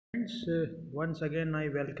friends, once again I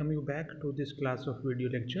welcome you back to this class of video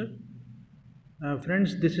lecture.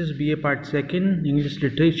 Friends, this is BA Part 2nd English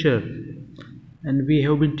Literature, and we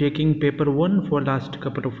have been taking paper 1 for last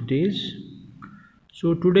couple of days.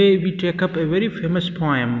 So today we take up a very famous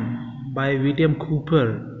poem by William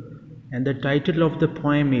Cowper, and the title of the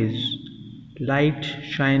poem is Light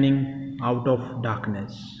Shining Out of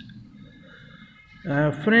Darkness.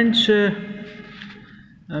 Friends,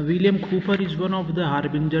 William Cowper is one of the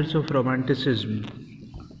harbingers of Romanticism,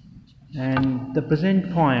 and the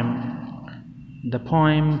present poem, the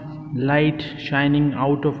poem Light Shining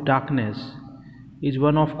Out of Darkness, is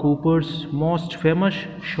one of Cowper's most famous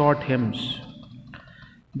short hymns.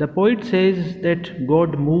 The poet says that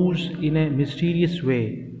God moves in a mysterious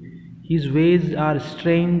way. His ways are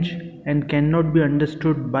strange and cannot be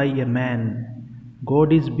understood by a man.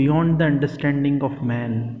 God is beyond the understanding of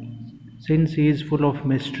man, since he is full of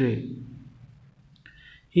mystery.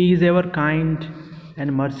 He is ever kind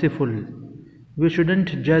and merciful. We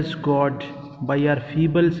shouldn't judge God by our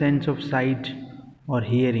feeble sense of sight or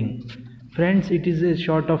hearing. Friends, it is a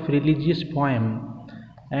sort of religious poem,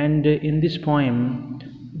 and in this poem,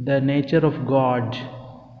 the nature of God,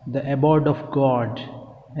 the abode of God,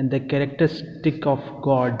 and the characteristic of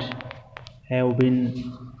God have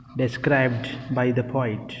been described by the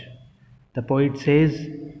poet. The poet says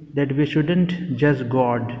that we shouldn't judge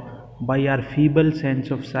God by our feeble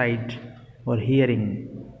sense of sight or hearing.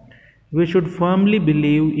 We should firmly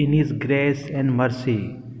believe in His grace and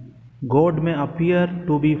mercy. God may appear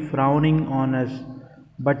to be frowning on us,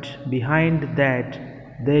 but behind that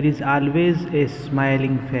there is always a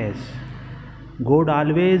smiling face. God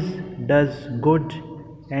always does good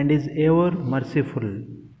and is ever merciful.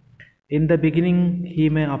 In the beginning he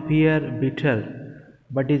may appear bitter,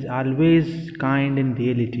 but is always kind in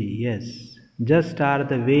reality. Yes, just are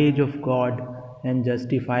the ways of God and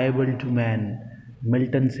justifiable to man,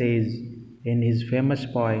 Milton says in his famous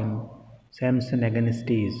poem Samson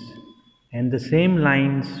Agonistes. And the same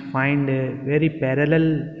lines find a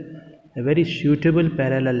very suitable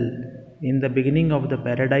parallel in the beginning of the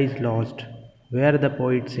Paradise Lost, where the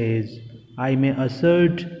poet says, I may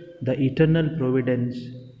assert the eternal providence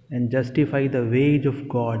and justify the wage of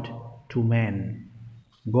God to man.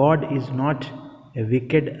 God is not a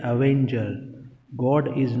wicked avenger.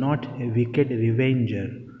 God is not a wicked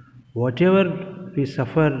revenger. Whatever we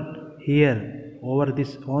suffer here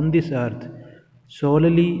on this earth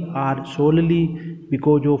solely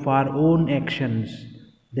because of our own actions,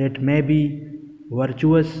 that may be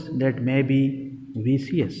virtuous, that may be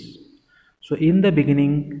vicious. So in the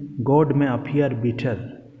beginning God may appear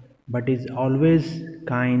bitter, but is always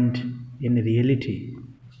kind in reality.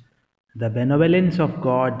 The benevolence of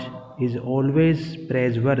God is always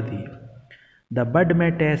praiseworthy. The bud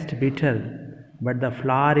may taste bitter, but the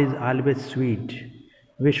flower is always sweet.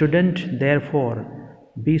 We shouldn't therefore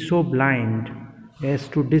be so blind as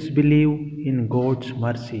to disbelieve in God's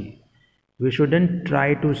mercy. We shouldn't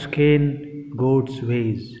try to scan God's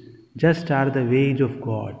ways, just are the ways of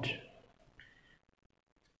God.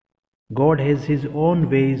 God has His own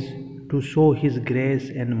ways to show His grace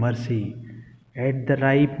and mercy. At the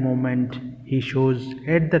right moment He shows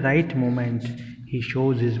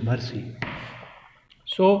His mercy.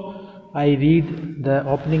 So I read the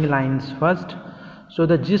opening lines first. So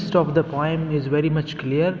the gist of the poem is very much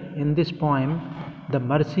clear. In this poem, the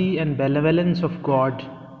mercy and benevolence of God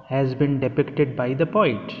has been depicted by the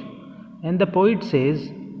poet. And the poet says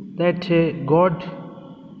that God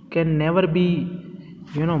can never be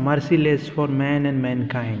merciless for man and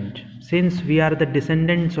mankind, since we are the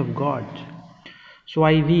descendants of God. So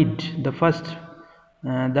I read the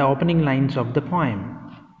opening lines of the poem.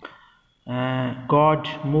 God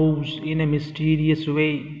moves in a mysterious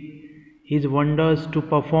way, His wonders to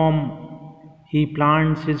perform. He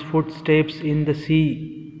plants His footsteps in the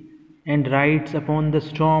sea and rides upon the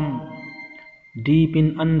storm. Deep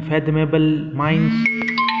in unfathomable minds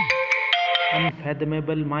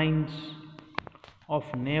of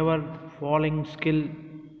never falling skill,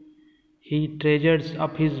 He treasures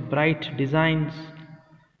up His bright designs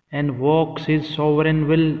and works His sovereign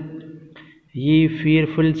will. Ye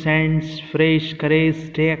fearful sands, fresh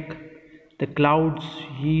courage take, the clouds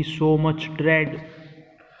ye so much dread.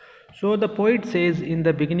 So the poet says in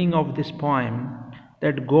the beginning of this poem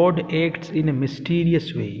that God acts in a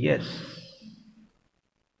mysterious way. Yes,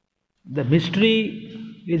 the mystery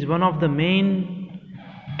is one of the main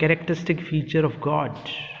characteristic feature of God.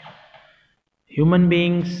 Human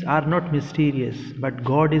beings are not mysterious, but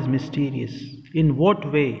God is mysterious. In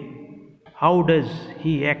what way? How does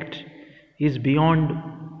He act? Is beyond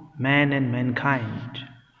man and mankind.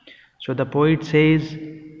 So the poet says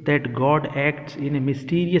that God acts in a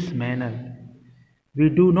mysterious manner. We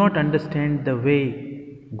do not understand the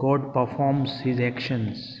way God performs his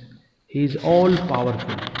actions. He is all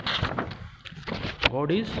powerful.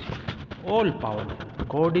 God is all powerful.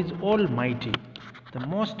 God is almighty, the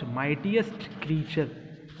most mightiest creature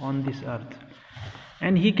on this earth.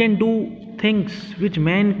 And he can do things which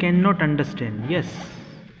man cannot understand. Yes,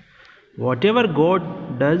 whatever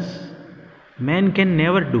God does, man can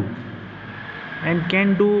never do, and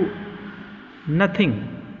can do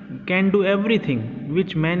nothing, can do everything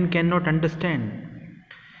which man cannot understand.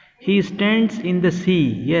 He stands in the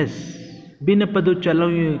sea, yes. Binapadu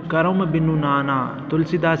chalayu karam binu nana.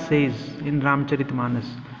 Tulsidas says in Ramcharitmanas,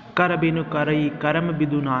 Kara binu karai karam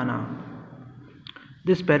bidu nana.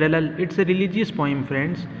 This parallel, it's a religious poem,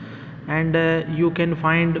 friends, and you can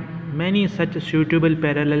find many such suitable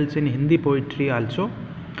parallels in Hindi poetry also.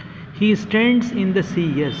 He stands in the sea,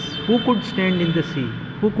 yes. Who could stand in the sea?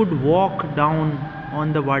 Who could walk down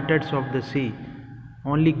on the waters of the sea?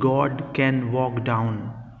 Only God can walk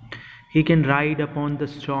down. He can ride upon the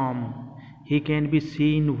storm. He can be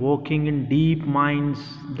seen walking in deep mines,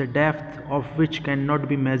 the depth of which cannot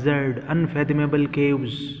be measured, unfathomable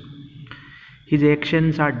caves. His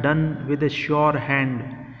actions are done with a sure hand.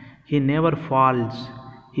 He never falls.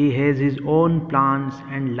 He has his own plans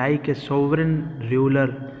and, like a sovereign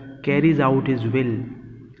ruler, carries out his will.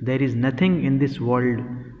 There is nothing in this world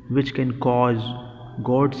which can cause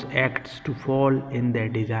God's acts to fall in their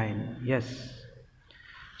design. Yes.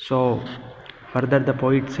 So, further the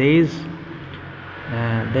poet says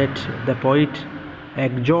that the poet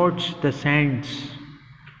exhorts the saints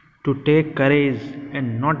to take courage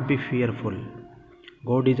and not be fearful.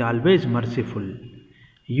 God is always merciful.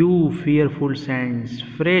 You fearful saints,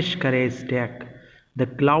 fresh courage take. The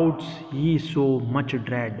clouds ye so much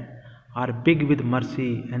dread are big with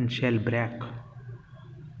mercy and shall break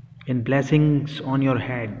in blessings on your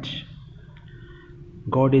head.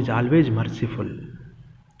 God is always merciful.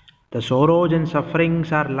 The sorrows and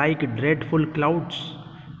sufferings are like dreadful clouds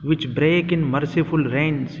which break in merciful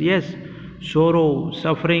rains. Yes, sorrow,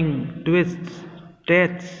 suffering, twists,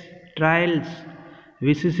 tests, trials,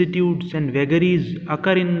 vicissitudes and vagaries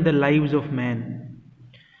occur in the lives of man.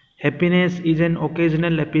 Happiness is an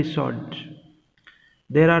occasional episode.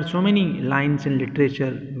 There are so many lines in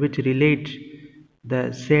literature which relate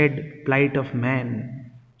the sad plight of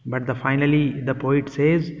man, but finally the poet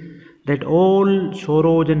says that all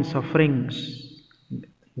sorrows and sufferings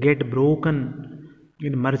get broken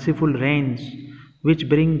in merciful rains which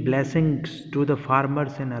bring blessings to the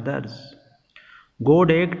farmers and others.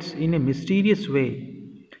 God acts in a mysterious way,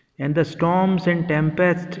 and the storms and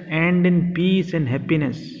tempests end in peace and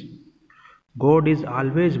happiness. God is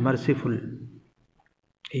always merciful.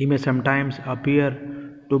 He may sometimes appear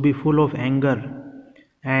to be full of anger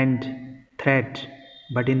and threat,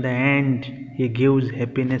 but in the end, he gives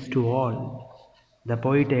happiness to all. The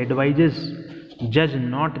poet advises, judge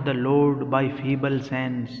not the Lord by feeble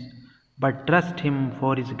sense, but trust him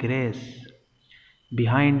for his grace.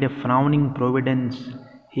 Behind a frowning providence,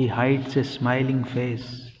 he hides a smiling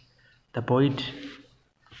face. The poet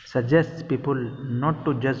suggests people not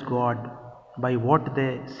to judge God by what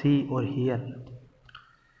they see or hear.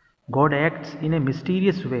 God acts in a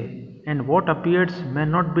mysterious way, and what appears may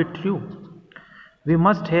not be true. We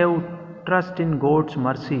must have trust in God's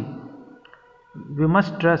mercy. We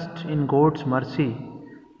must trust in God's mercy,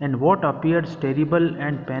 and what appears terrible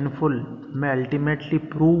and painful may ultimately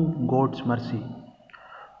prove God's mercy.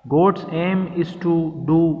 God's aim is to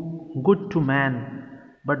do good to man,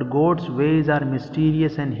 but God's ways are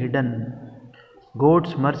mysterious and hidden.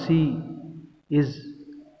 God's mercy is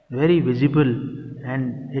very visible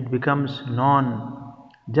and it becomes known,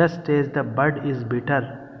 just as the bud is bitter,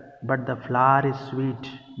 but the flower is sweet,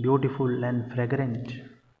 beautiful, and fragrant.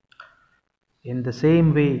 In the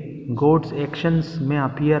same way, God's actions may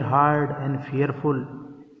appear hard and fearful,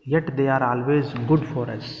 yet they are always good for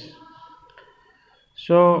us.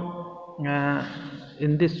 So,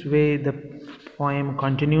 in this way, the poem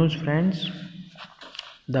continues, friends.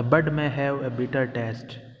 The bud may have a bitter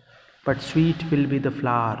taste, but sweet will be the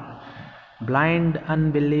flower. Blind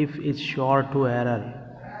unbelief is sure to error,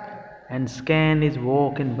 and scan his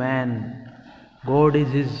walk in vain. God is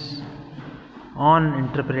his own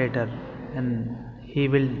interpreter, and he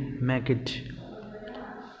will make it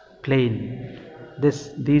plain.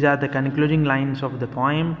 These are the concluding lines of the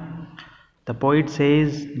poem. The poet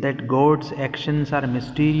says that God's actions are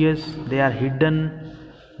mysterious, they are hidden,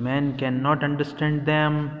 man cannot understand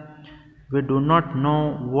them. We do not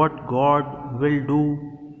know what God will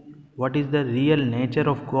do, what is the real nature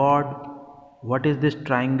of God, What is this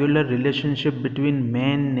triangular relationship between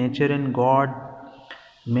man, nature and God?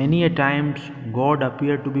 Many a times God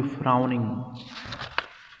appeared to be frowning.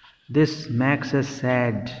 This makes us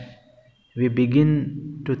sad. We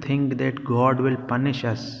begin to think that God will punish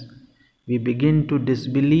us. We begin to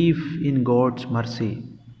disbelieve in God's mercy.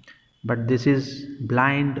 But this is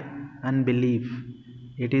blind unbelief.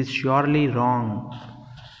 It is surely wrong.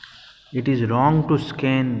 It is wrong to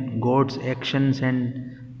scan God's actions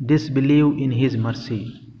and disbelieve in His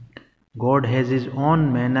mercy. God has His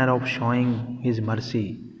own manner of showing His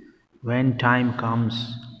mercy. When time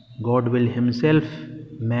comes, God will Himself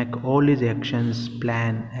make all His actions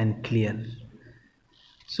plain and clear.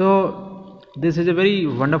 So, this is a very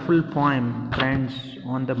wonderful poem, friends,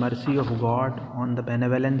 on the mercy of God, on the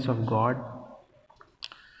benevolence of God.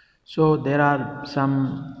 So there are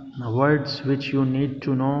some words which you need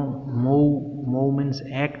to know. Move means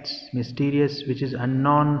acts, mysterious, which is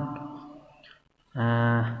unknown,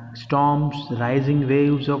 storms, rising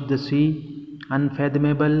waves of the sea,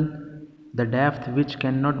 unfathomable, the depth which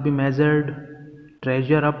cannot be measured,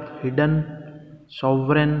 treasure up hidden,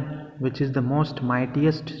 sovereign, which is the most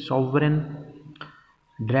mightiest, sovereign,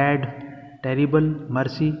 dread, terrible,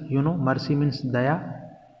 mercy, mercy means daya,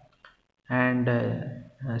 and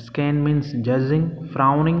scan means judging,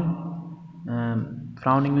 frowning,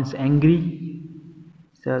 frowning means angry.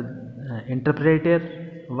 So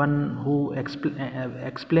interpreter, one who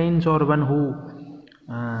explains, or one who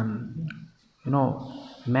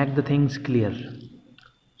make the things clear.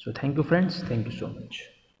 So thank you, friends, thank you so much.